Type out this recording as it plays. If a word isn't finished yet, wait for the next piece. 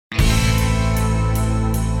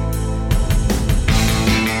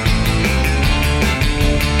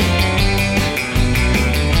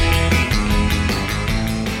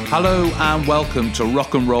Hello and welcome to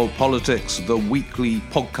Rock and Roll Politics, the weekly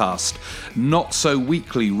podcast. Not so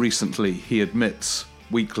weekly recently, he admits.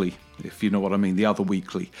 Weekly, if you know what I mean, the other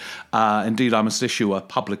weekly. Indeed, I must issue a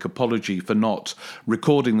public apology for not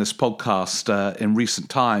recording this podcast in recent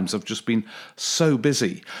times. I've just been so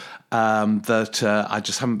busy that I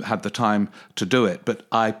just haven't had the time to do it. But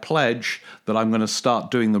I pledge that I'm going to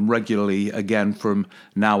start doing them regularly again from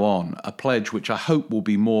now on. A pledge which I hope will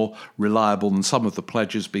be more reliable than some of the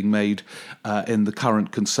pledges being made in the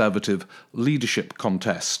current Conservative leadership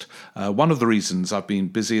contest. One of the reasons I've been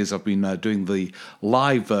busy is I've been doing the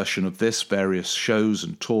live version of this, various shows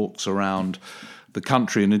and talks around the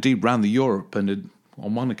country and indeed around Europe and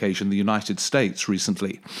on one occasion, the United States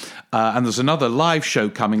recently. And there's another live show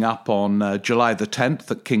coming up on July the 10th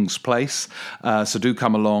at King's Place. So do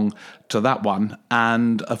come along to that one.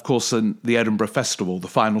 And, of course, in the Edinburgh Festival, the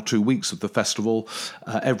final 2 weeks of the festival,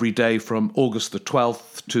 every day from August the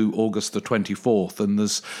 12th to August the 24th. And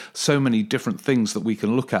there's so many different things that we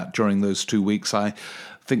can look at during those 2 weeks. I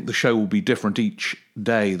think the show will be different each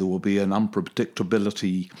day. There will be an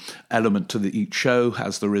unpredictability element to each show,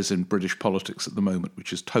 as there is in British politics at the moment,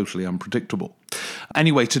 which is totally unpredictable.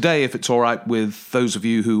 Anyway, today, if it's all right with those of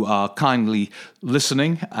you who are kindly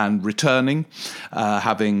listening and returning,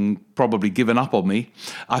 having probably given up on me,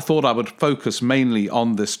 I thought I would focus mainly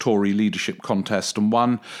on this Tory leadership contest and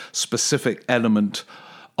one specific element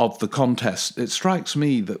of the contest. It strikes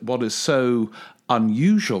me that what is so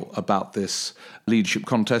unusual about this leadership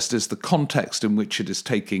contest is the context in which it is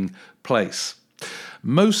taking place.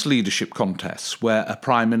 Most leadership contests where a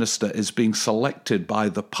prime minister is being selected by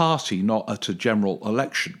the party, not at a general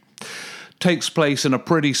election, takes place in a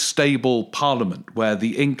pretty stable parliament where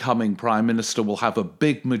the incoming prime minister will have a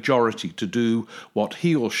big majority to do what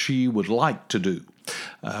he or she would like to do.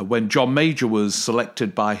 When John Major was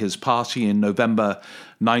selected by his party in November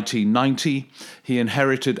 1990, he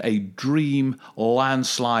inherited a dream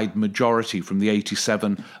landslide majority from the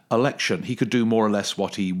 87 election. He could do more or less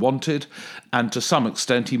what he wanted, and to some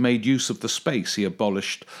extent he made use of the space. He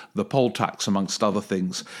abolished the poll tax, amongst other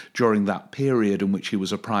things, during that period in which he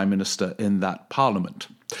was a prime minister in that parliament.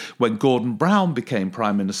 When Gordon Brown became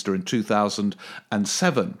prime minister in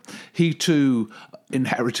 2007, he too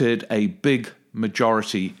inherited a big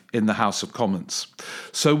majority in the House of Commons.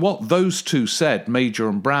 So what those two said, Major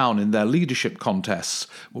and Brown, in their leadership contests,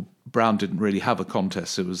 well, Brown didn't really have a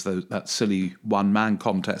contest, it was that silly one-man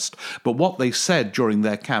contest, but what they said during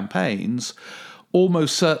their campaigns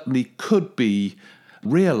almost certainly could be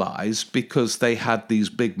realised because they had these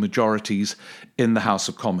big majorities in the House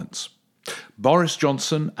of Commons. Boris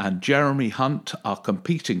Johnson and Jeremy Hunt are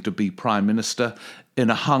competing to be Prime Minister in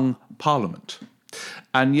a hung parliament.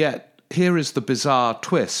 And yet, here is the bizarre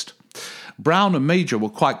twist. Brown and Major were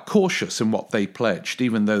quite cautious in what they pledged,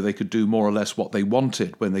 even though they could do more or less what they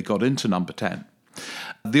wanted when they got into number 10.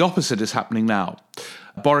 The opposite is happening now.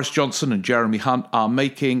 Boris Johnson and Jeremy Hunt are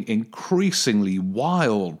making increasingly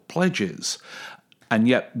wild pledges. And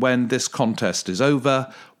yet, when this contest is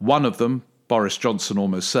over, one of them, Boris Johnson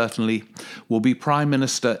almost certainly, will be Prime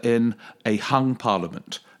Minister in a hung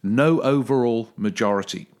parliament. No overall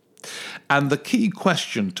majority. And the key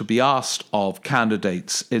question to be asked of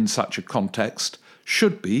candidates in such a context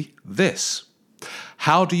should be this: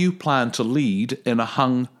 how do you plan to lead in a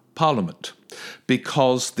hung parliament?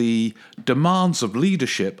 Because the demands of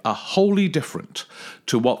leadership are wholly different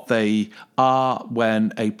to what they are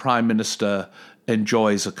when a prime minister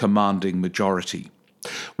enjoys a commanding majority.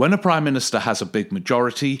 When a prime minister has a big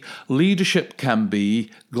majority, leadership can be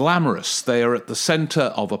glamorous. They are at the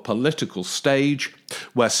centre of a political stage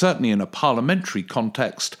where, certainly in a parliamentary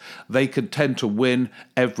context, they can tend to win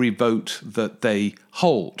every vote that they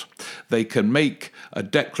hold. They can make a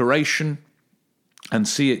declaration and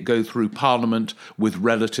see it go through Parliament with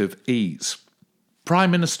relative ease. Prime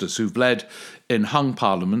ministers who've led in hung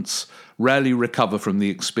parliaments rarely recover from the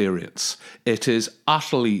experience. It is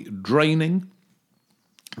utterly draining.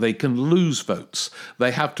 They can lose votes.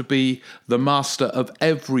 They have to be the master of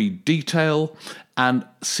every detail and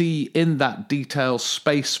see in that detail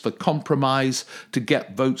space for compromise to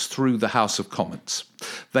get votes through the House of Commons.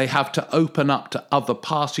 They have to open up to other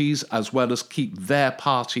parties as well as keep their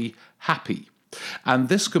party happy. And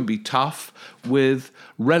this can be tough with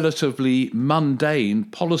relatively mundane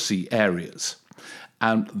policy areas.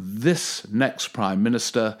 And this next Prime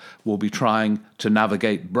Minister will be trying to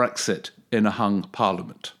navigate Brexit in a hung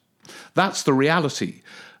parliament. That's the reality.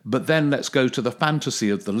 But then let's go to the fantasy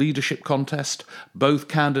of the leadership contest. Both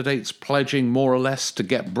candidates pledging more or less to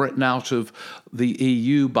get Britain out of the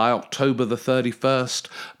EU by October the 31st.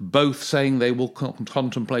 Both saying they will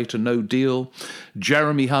contemplate a no deal.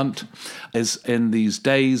 Jeremy Hunt is in these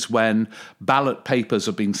days when ballot papers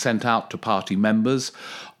are being sent out to party members,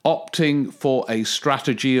 opting for a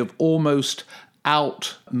strategy of almost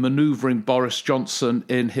out-manoeuvring Boris Johnson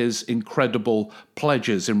in his incredible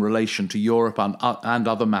pledges in relation to Europe and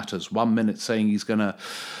other matters. 1 minute saying he's going to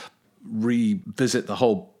revisit the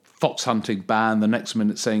whole fox hunting ban, the next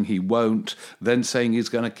minute saying he won't, then saying he's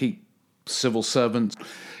going to keep civil servants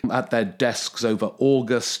at their desks over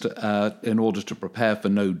August in order to prepare for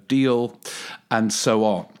no deal, and so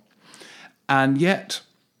on. And yet,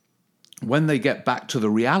 when they get back to the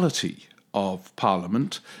reality of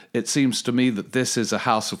Parliament, it seems to me that this is a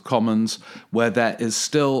House of Commons where there is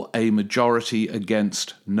still a majority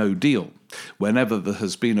against no deal. Whenever there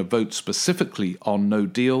has been a vote specifically on no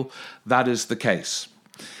deal, that is the case.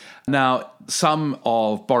 Now, some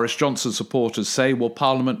of Boris Johnson's supporters say, well,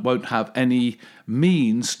 Parliament won't have any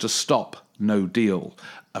means to stop no deal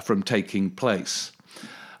from taking place.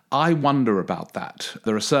 I wonder about that.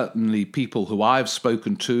 There are certainly people who I've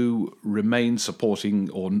spoken to remain supporting,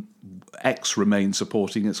 or ex-remain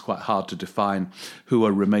supporting, it's quite hard to define who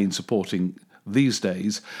are remain supporting these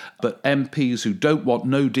days, but MPs who don't want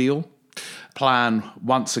no deal plan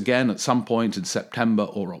once again at some point in September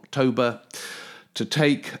or October to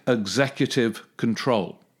take executive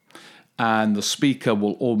control. And the Speaker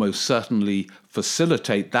will almost certainly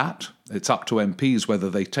facilitate that. It's up to MPs whether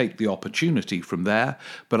they take the opportunity from there,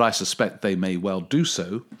 but I suspect they may well do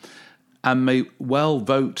so, and may well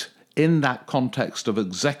vote in that context of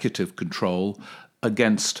executive control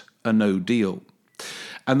against a no deal.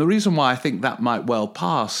 And the reason why I think that might well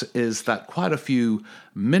pass is that quite a few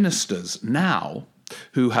ministers now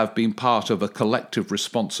who have been part of a collective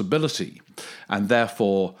responsibility and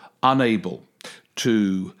therefore unable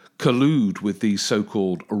to collude with these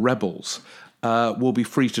so-called rebels will be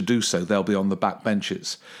free to do so. They'll be on the back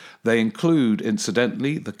benches. They include,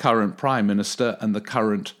 incidentally, the current Prime Minister and the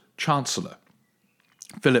current Chancellor.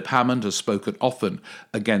 Philip Hammond has spoken often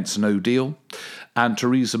against no deal, and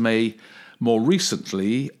Theresa May more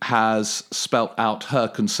recently has spelt out her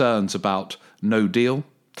concerns about no deal.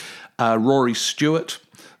 Rory Stewart,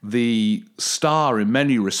 the star in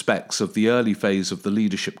many respects of the early phase of the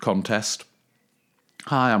leadership contest.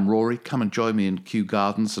 Hi, I'm Rory. Come and join me in Kew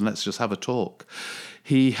Gardens and let's just have a talk.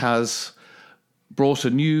 He has brought a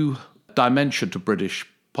new dimension to British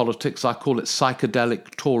politics. I call it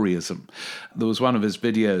psychedelic Toryism. There was one of his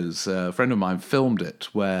videos, a friend of mine filmed it,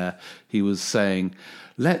 where he was saying,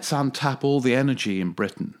 let's untap all the energy in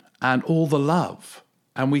Britain and all the love,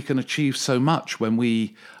 and we can achieve so much when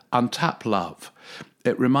we untap love.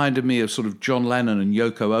 It reminded me of sort of John Lennon and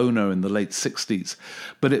Yoko Ono in the late 60s,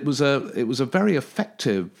 but it was a very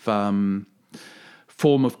effective form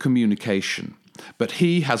of communication. But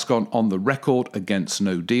he has gone on the record against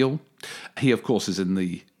no deal. He, of course, is in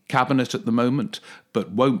the cabinet at the moment, but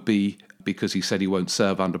won't be because he said he won't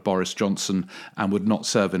serve under Boris Johnson and would not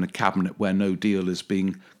serve in a cabinet where no deal is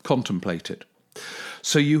being contemplated.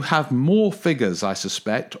 So you have more figures, I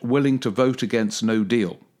suspect, willing to vote against no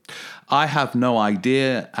deal. I have no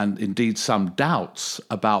idea, and indeed some doubts,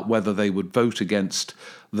 about whether they would vote against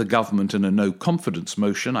the government in a no-confidence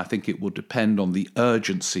motion. I think it will depend on the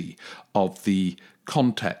urgency of the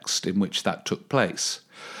context in which that took place.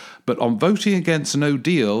 But on voting against no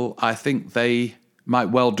deal, I think they might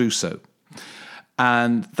well do so.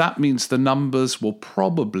 And that means the numbers will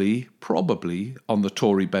probably on the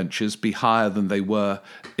Tory benches be higher than they were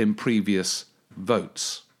in previous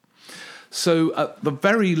votes. So at the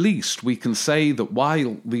very least, we can say that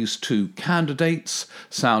while these two candidates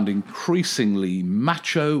sound increasingly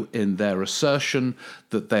macho in their assertion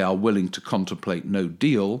that they are willing to contemplate no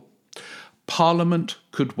deal, Parliament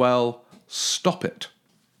could well stop it.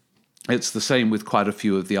 It's the same with quite a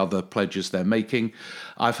few of the other pledges they're making.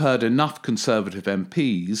 I've heard enough Conservative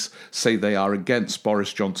MPs say they are against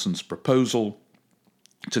Boris Johnson's proposal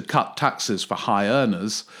to cut taxes for high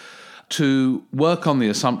earners, to work on the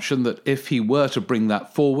assumption that if he were to bring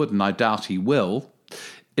that forward, and I doubt he will,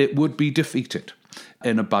 it would be defeated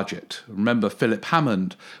in a budget. Remember, Philip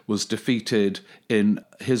Hammond was defeated in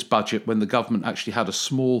his budget when the government actually had a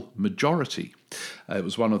small majority. It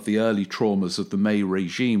was one of the early traumas of the May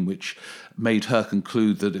regime, which made her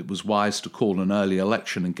conclude that it was wise to call an early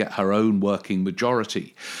election and get her own working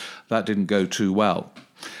majority. That didn't go too well.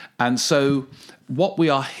 And so what we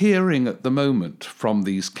are hearing at the moment from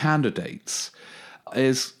these candidates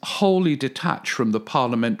is wholly detached from the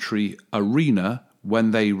parliamentary arena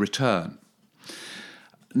when they return.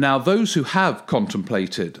 Now, those who have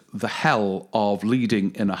contemplated the hell of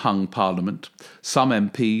leading in a hung parliament, some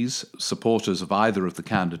MPs, supporters of either of the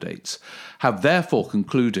candidates, have therefore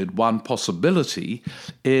concluded one possibility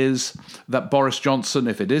is that Boris Johnson,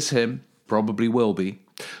 if it is him, probably will be,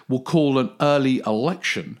 will call an early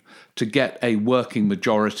election to get a working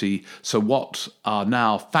majority, so what are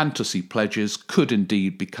now fantasy pledges could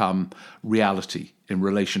indeed become reality in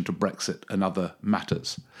relation to Brexit and other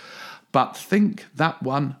matters. But think that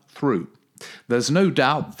one through. There's no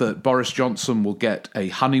doubt that Boris Johnson will get a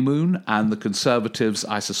honeymoon, and the Conservatives,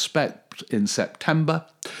 I suspect, in September,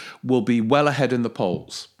 will be well ahead in the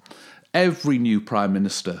polls. Every new Prime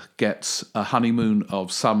Minister gets a honeymoon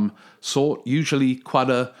of some sort, usually quite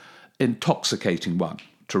an intoxicating one.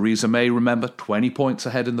 Theresa May, remember, 20 points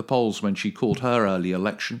ahead in the polls when she called her early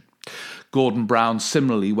election. Gordon Brown,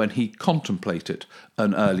 similarly, when he contemplated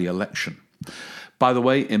an early election. By the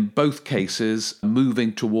way, in both cases,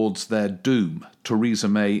 moving towards their doom. Theresa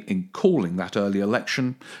May in calling that early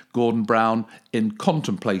election, Gordon Brown in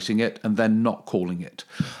contemplating it and then not calling it.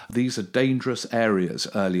 These are dangerous areas,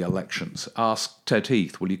 early elections. Ask Ted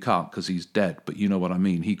Heath. Well, you can't because he's dead, but you know what I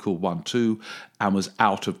mean. He called one too and was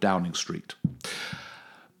out of Downing Street.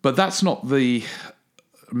 But that's not the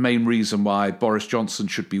main reason why Boris Johnson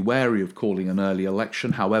should be wary of calling an early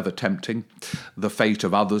election, however tempting the fate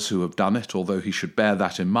of others who have done it, although he should bear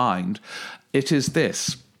that in mind. It is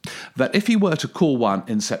this, that if he were to call one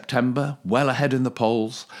in September, well ahead in the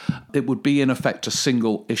polls, it would be in effect a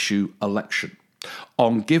single-issue election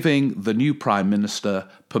on giving the new Prime Minister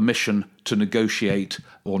permission to negotiate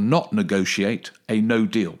or not negotiate a no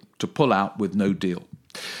deal, to pull out with no deal.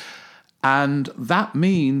 And that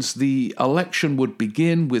means the election would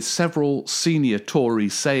begin with several senior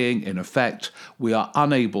Tories saying, in effect, we are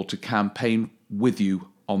unable to campaign with you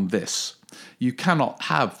on this. You cannot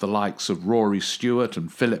have the likes of Rory Stewart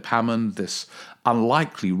and Philip Hammond, this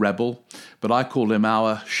unlikely rebel, but I call him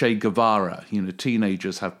our Che Guevara.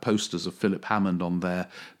 Teenagers have posters of Philip Hammond on their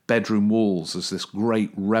bedroom walls as this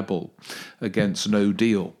great rebel against no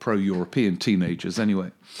deal, pro-European teenagers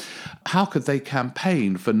anyway. How could they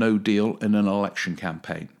campaign for no deal in an election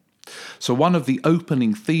campaign? So one of the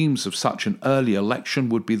opening themes of such an early election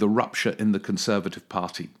would be the rupture in the Conservative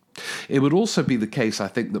Party. It would also be the case, I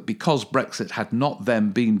think, that because Brexit had not then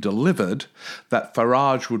been delivered, that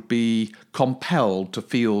Farage would be compelled to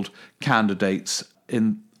field candidates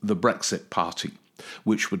in the Brexit Party,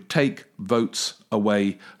 which would take votes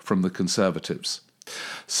away from the Conservatives.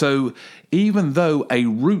 So even though a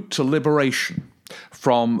route to liberation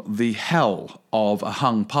from the hell of a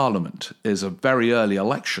hung parliament is a very early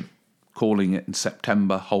election, calling it in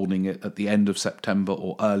September, holding it at the end of September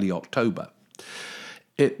or early October,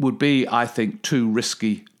 it would be, I think, too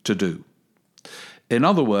risky to do. In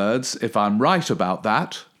other words, if I'm right about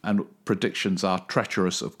that, and predictions are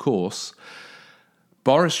treacherous, of course,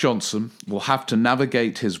 Boris Johnson will have to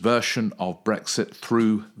navigate his version of Brexit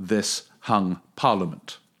through this hung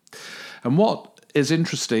parliament. And what is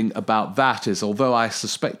interesting about that is, although I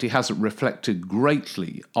suspect he hasn't reflected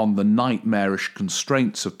greatly on the nightmarish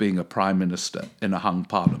constraints of being a prime minister in a hung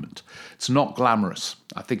parliament, it's not glamorous.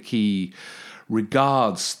 I think he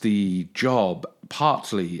regards the job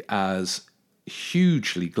partly as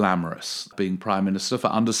hugely glamorous, being prime minister, for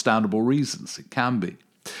understandable reasons. It can be.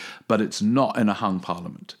 But it's not in a hung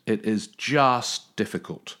parliament. It is just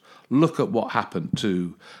difficult. Look at what happened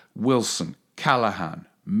to Wilson, Callaghan,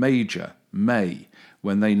 Major, May,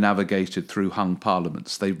 when they navigated through hung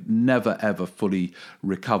parliaments. They've never, ever fully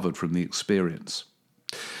recovered from the experience.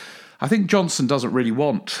 I think Johnson doesn't really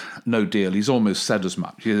want no deal. He's almost said as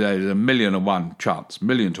much. There's a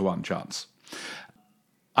 1,000,000 to 1 chance.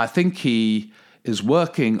 I think he is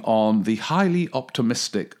working on the highly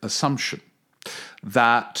optimistic assumption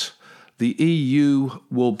that the EU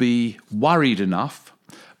will be worried enough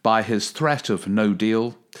by his threat of no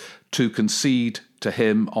deal to concede to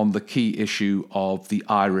him on the key issue of the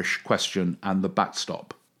Irish question and the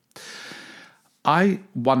backstop. I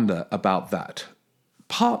wonder about that,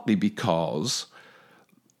 partly because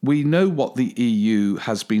we know what the EU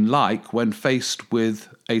has been like when faced with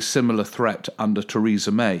a similar threat under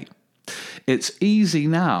Theresa May. It's easy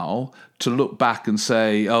now to look back and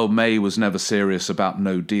say, oh, May was never serious about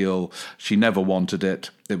no deal. She never wanted it.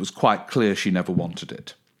 It was quite clear she never wanted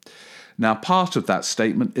it. Now, part of that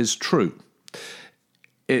statement is true.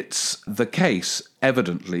 It's the case,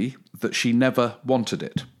 evidently, that she never wanted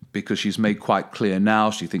it, because she's made quite clear now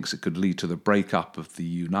she thinks it could lead to the breakup of the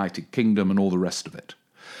United Kingdom and all the rest of it.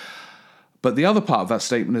 But the other part of that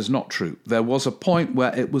statement is not true. There was a point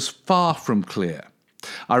where it was far from clear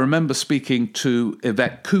I remember speaking to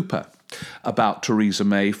Yvette Cooper about Theresa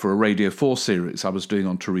May for a Radio 4 series I was doing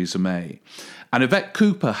on Theresa May. And Yvette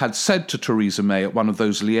Cooper had said to Theresa May at one of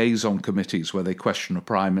those liaison committees where they question a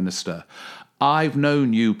Prime Minister, "I've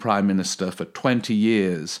known you, Prime Minister, for 20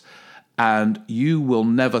 years, and you will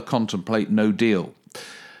never contemplate no deal."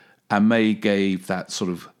 And May gave that sort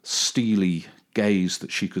of steely gaze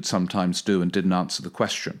that she could sometimes do and didn't answer the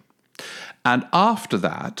question. And after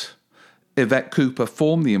that, Yvette Cooper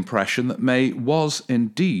formed the impression that May was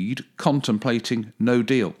indeed contemplating no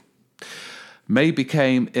deal. May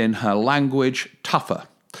became, in her language, tougher,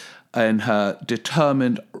 in her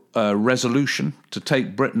determined resolution to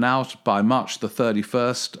take Britain out by March the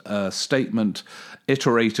 31st, a statement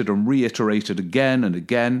iterated and reiterated again and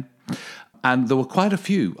again. And there were quite a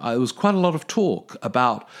few. There was quite a lot of talk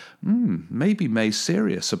about maybe May's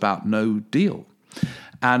serious about no deal.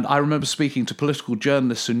 And I remember speaking to political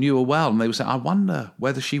journalists who knew her well, and they were saying, I wonder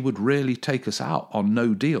whether she would really take us out on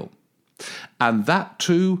no deal. And that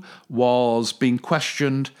too was being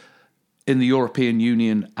questioned in the European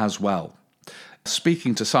Union as well.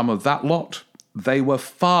 Speaking to some of that lot, they were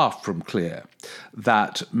far from clear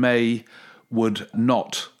that May would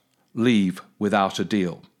not leave without a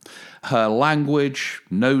deal. Her language,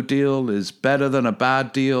 no deal is better than a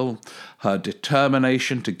bad deal, her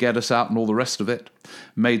determination to get us out and all the rest of it,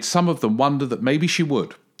 made some of them wonder that maybe she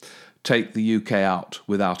would take the UK out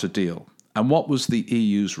without a deal. And what was the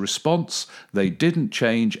EU's response? They didn't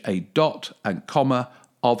change a dot and comma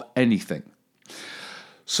of anything.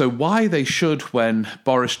 So why they should when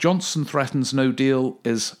Boris Johnson threatens no deal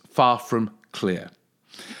is far from clear.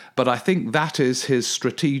 But I think that is his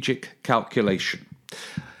strategic calculation.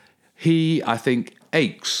 He, I think,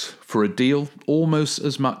 aches for a deal almost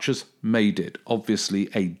as much as May did. Obviously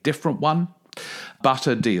a different one, but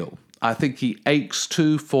a deal. I think he aches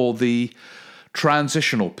too for the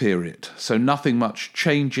transitional period. So nothing much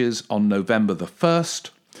changes on November the 1st,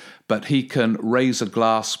 but he can raise a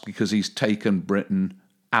glass because he's taken Britain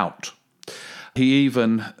out. He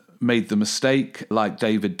even made the mistake, like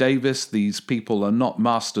David Davis, these people are not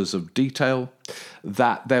masters of detail,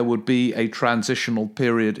 that there would be a transitional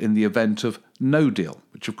period in the event of no deal,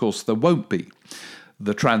 which of course there won't be.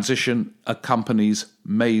 The transition accompanies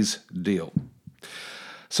May's deal.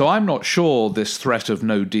 So I'm not sure this threat of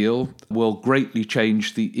no deal will greatly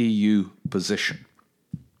change the EU position.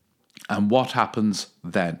 And what happens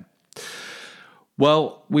then?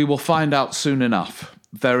 Well, we will find out soon enough.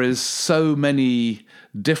 There is so many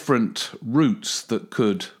different routes that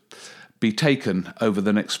could be taken over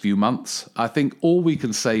the next few months. I think all we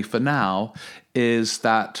can say for now is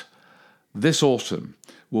that this autumn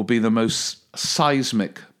will be the most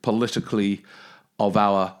seismic politically of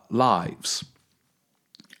our lives.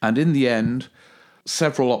 And in the end,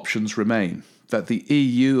 several options remain. That the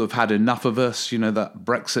EU have had enough of us, that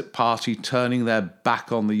Brexit party turning their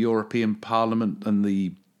back on the European Parliament and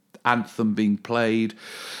the anthem being played,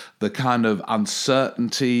 the kind of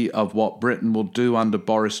uncertainty of what Britain will do under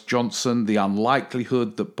Boris Johnson, the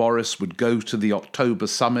unlikelihood that Boris would go to the October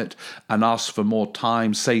summit and ask for more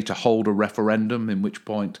time, say to hold a referendum, in which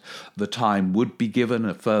point the time would be given,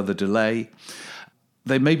 a further delay.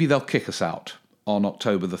 Maybe they'll kick us out on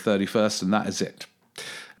October the 31st, and that is it.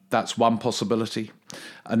 That's one possibility.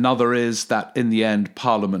 Another is that in the end,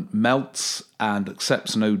 Parliament melts and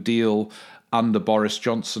accepts no deal under Boris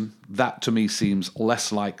Johnson. That to me seems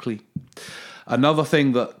less likely. Another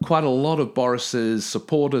thing that quite a lot of Boris's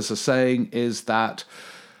supporters are saying is that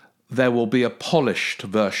there will be a polished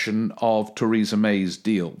version of Theresa May's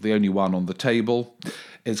deal, the only one on the table.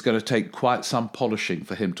 It's going to take quite some polishing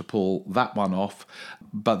for him to pull that one off.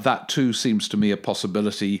 But that too seems to me a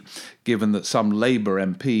possibility, given that some Labour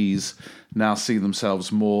MPs now see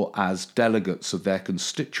themselves more as delegates of their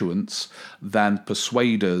constituents than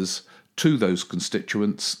persuaders to those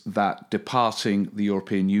constituents that departing the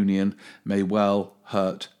European Union may well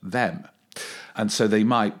hurt them. And so they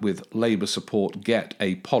might, with Labour support, get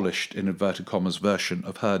a polished, in inverted commas, version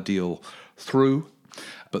of her deal through.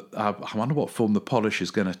 But I wonder what form the polish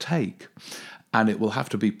is going to take. And it will have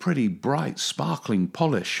to be pretty bright, sparkling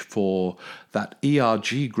polish for that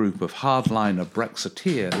ERG group of hardliner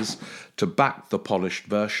Brexiteers to back the polished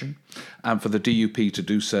version and for the DUP to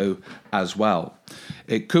do so as well.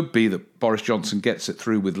 It could be that Boris Johnson gets it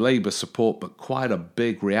through with Labour support, but quite a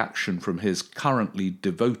big reaction from his currently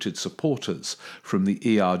devoted supporters from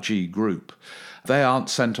the ERG group. they aren't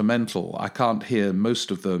sentimental. I can't hear most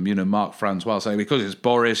of them, Mark Francois saying, because it's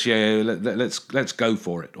Boris, let's go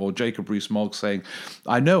for it. Or Jacob Rees-Mogg saying,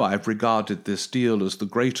 I know I've regarded this deal as the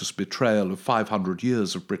greatest betrayal of 500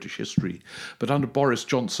 years of British history, but under Boris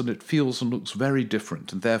Johnson it feels and looks very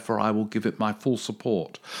different, and therefore I will give it my full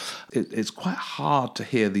support. It's quite hard to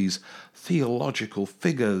hear these theological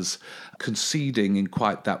figures conceding in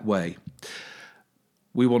quite that way.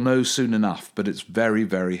 We will know soon enough, but it's very,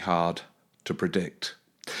 very hard to predict.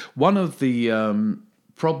 One of the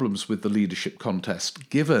problems with the leadership contest,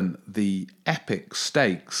 given the epic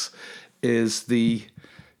stakes, is the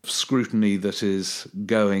scrutiny that is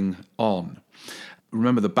going on.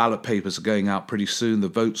 Remember, the ballot papers are going out pretty soon. The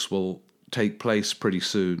votes will take place pretty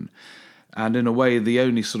soon. And in a way, the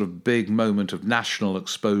only sort of big moment of national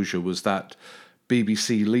exposure was that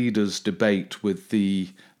BBC Leaders debate with the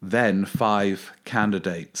then 5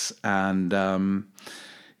 candidates. And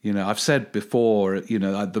I've said before,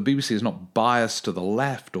 the BBC is not biased to the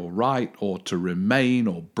left or right or to Remain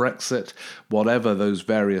or Brexit, whatever those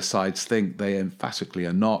various sides think, they emphatically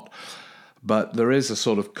are not. But there is a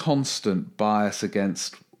sort of constant bias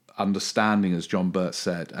against understanding, as John Birt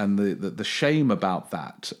said, and the shame about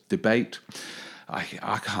that debate.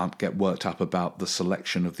 I can't get worked up about the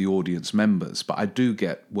selection of the audience members, but I do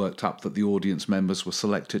get worked up that the audience members were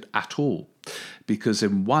selected at all. Because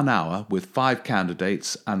in 1 hour, with 5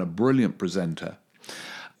 candidates and a brilliant presenter,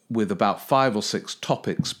 with about 5 or 6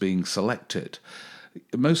 topics being selected,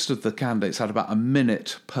 most of the candidates had about a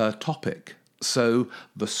minute per topic. So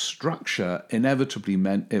the structure inevitably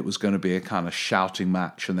meant it was going to be a kind of shouting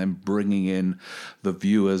match, and then bringing in the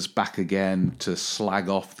viewers back again to slag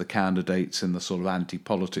off the candidates in the sort of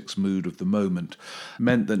anti-politics mood of the moment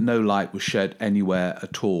meant that no light was shed anywhere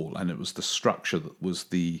at all. And it was the structure that was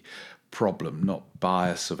the problem, not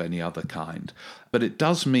bias of any other kind. But it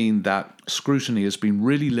does mean that scrutiny has been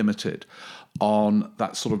really limited on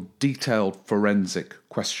that sort of detailed forensic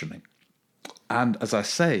questioning. And as I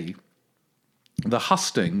say, the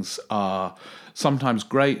hustings are sometimes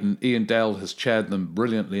great, and Ian Dale has chaired them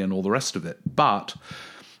brilliantly and all the rest of it. But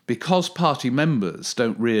because party members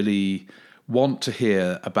don't really want to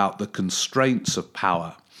hear about the constraints of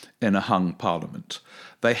power in a hung parliament,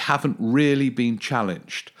 they haven't really been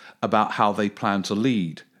challenged about how they plan to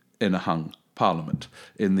lead in a hung parliament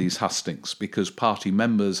in these hustings, because party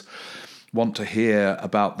members want to hear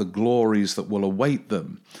about the glories that will await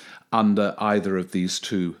them under either of these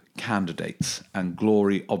 2 candidates. And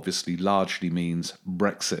glory obviously largely means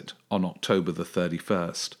Brexit on October the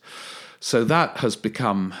 31st. So that has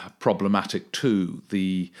become problematic too,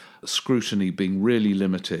 the scrutiny being really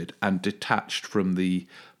limited and detached from the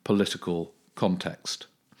political context.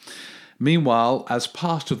 Meanwhile, as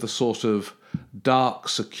part of the sort of dark,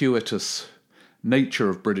 circuitous nature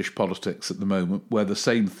of British politics at the moment, where the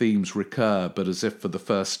same themes recur, but as if for the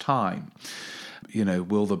first time,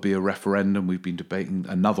 will there be a referendum? We've been debating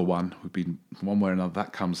another one. One way or another,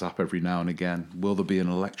 that comes up every now and again. Will there be an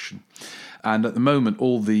election? And at the moment,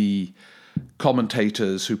 all the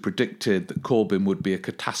commentators who predicted that Corbyn would be a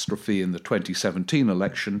catastrophe in the 2017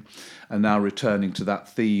 election are now returning to that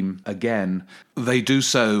theme again. They do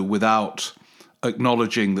so without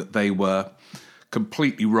acknowledging that they were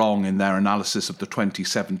completely wrong in their analysis of the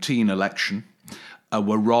 2017 election,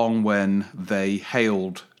 were wrong when they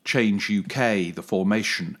hailed Change UK, the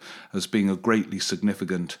formation, as being a greatly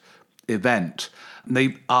significant event.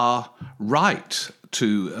 They are right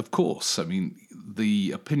to, of course,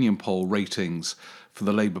 the opinion poll ratings for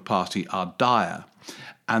the Labour Party are dire,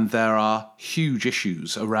 and there are huge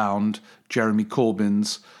issues around Jeremy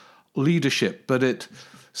Corbyn's leadership. But it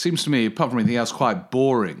seems to me, apart from anything else, quite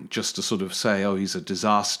boring just to sort of say, oh, he's a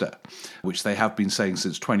disaster, which they have been saying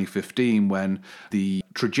since 2015, when the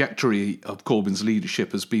trajectory of Corbyn's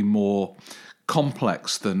leadership has been more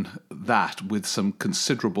complex than that, with some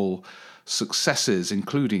considerable successes,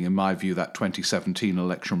 including, in my view, that 2017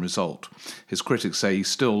 election result. His critics say he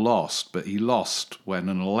still lost, but he lost when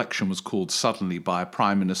an election was called suddenly by a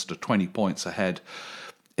Prime Minister 20 points ahead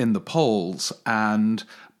in the polls, and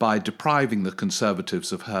by depriving the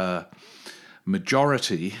Conservatives of her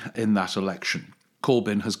majority in that election.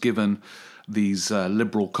 Corbyn has given these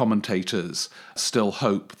liberal commentators still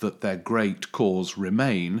hope that their great cause,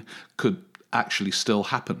 Remain, could actually still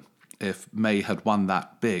happen. If May had won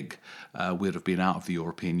that big, we'd have been out of the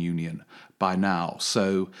European Union by now.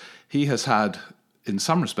 So he has had, in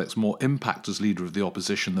some respects, more impact as leader of the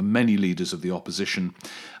opposition than many leaders of the opposition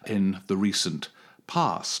in the recent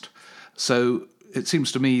past. So it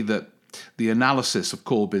seems to me that the analysis of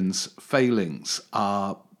Corbyn's failings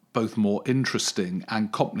are both more interesting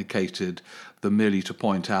and complicated than merely to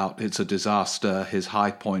point out it's a disaster, his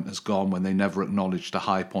high point has gone when they never acknowledged a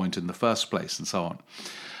high point in the first place, and so on.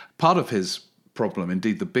 Part of his problem,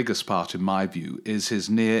 indeed the biggest part in my view, is his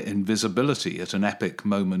near invisibility at an epic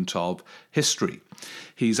moment of history.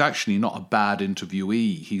 He's actually not a bad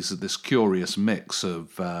interviewee. He's this curious mix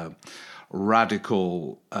of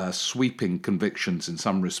radical, sweeping convictions in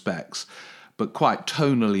some respects, but quite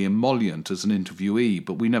tonally emollient as an interviewee.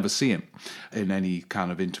 But we never see him in any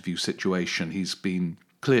kind of interview situation. He's been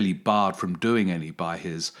clearly barred from doing any by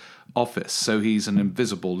his office. So he's an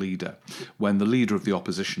invisible leader, when the leader of the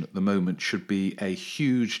opposition at the moment should be a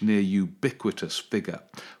huge, near ubiquitous figure,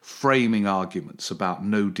 framing arguments about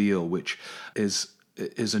no deal, which is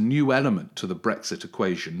a new element to the Brexit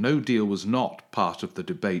equation. No deal was not part of the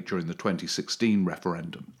debate during the 2016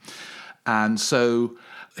 referendum. And so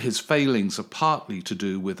his failings are partly to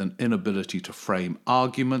do with an inability to frame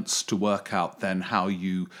arguments, to work out then how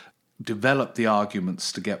you develop the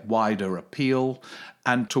arguments to get wider appeal,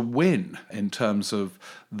 and to win in terms of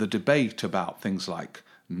the debate about things like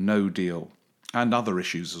no deal and other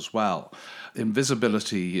issues as well.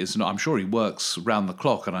 Invisibility is not, I'm sure he works round the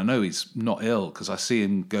clock, and I know he's not ill because I see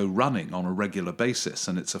him go running on a regular basis,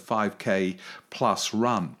 and it's a 5K plus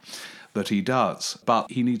run that he does. But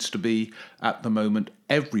he needs to be at the moment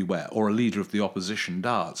everywhere, or a leader of the opposition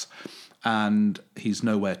does, and he's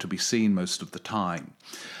nowhere to be seen most of the time.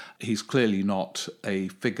 He's clearly not a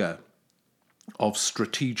figure of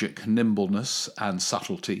strategic nimbleness and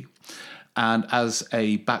subtlety. And as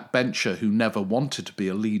a backbencher who never wanted to be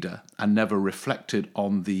a leader and never reflected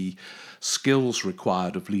on the skills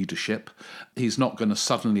required of leadership, he's not going to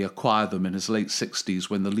suddenly acquire them in his late 60s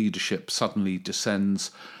when the leadership suddenly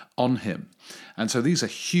descends on him. And so these are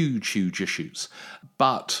huge, huge issues.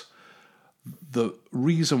 But the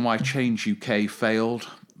reason why Change UK failed,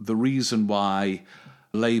 the reason why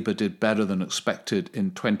Labour did better than expected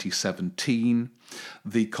in 2017.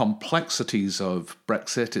 The complexities of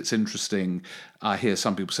Brexit, it's interesting, I hear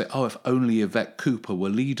some people say, if only Yvette Cooper were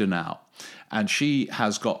leader now. And she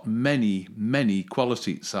has got many, many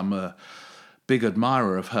qualities. I'm a big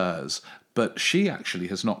admirer of hers, but she actually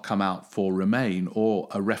has not come out for Remain or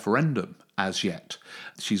a referendum as yet.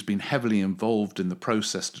 She's been heavily involved in the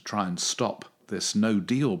process to try and stop this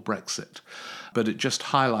no-deal Brexit. But it just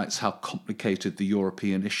highlights how complicated the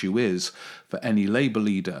European issue is for any Labour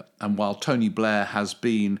leader. And while Tony Blair has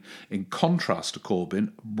been, in contrast to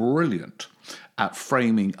Corbyn, brilliant at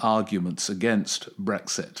framing arguments against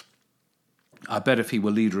Brexit, I bet if he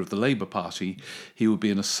were leader of the Labour Party, he would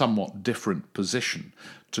be in a somewhat different position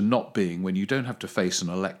to not being, when you don't have to face an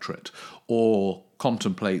electorate or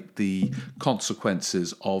contemplate the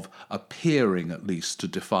consequences of appearing at least to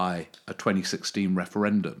defy a 2016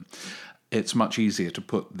 referendum. It's much easier to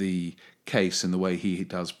put the case in the way he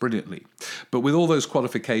does brilliantly. But with all those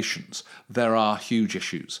qualifications, there are huge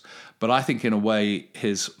issues. But I think in a way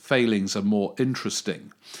his failings are more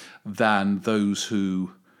interesting than those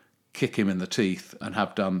who kick him in the teeth and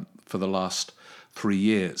have done for the last 3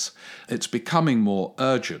 years. It's becoming more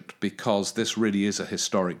urgent because this really is a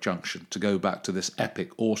historic junction. To go back to this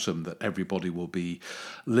epic autumn that everybody will be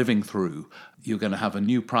living through, you're going to have a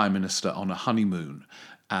new Prime Minister on a honeymoon,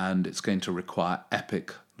 and it's going to require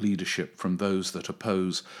epic leadership from those that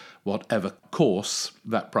oppose whatever course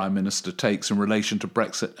that Prime Minister takes in relation to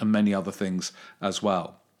Brexit and many other things as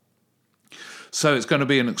well. So it's going to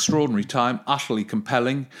be an extraordinary time, utterly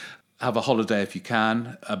compelling. Have a holiday if you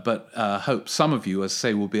can, but hope some of you, as I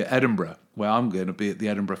say, will be at Edinburgh, where I'm going to be at the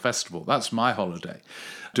Edinburgh Festival. That's my holiday,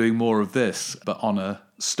 doing more of this, but on a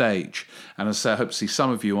stage. And as I say, I hope to see some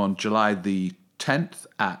of you on July the 10th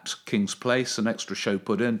at King's Place, an extra show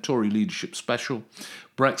put in, Tory leadership special,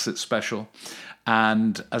 Brexit special.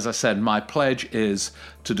 And as I said, my pledge is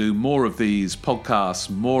to do more of these podcasts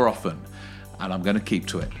more often, and I'm going to keep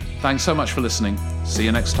to it. Thanks so much for listening. See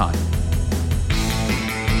you next time.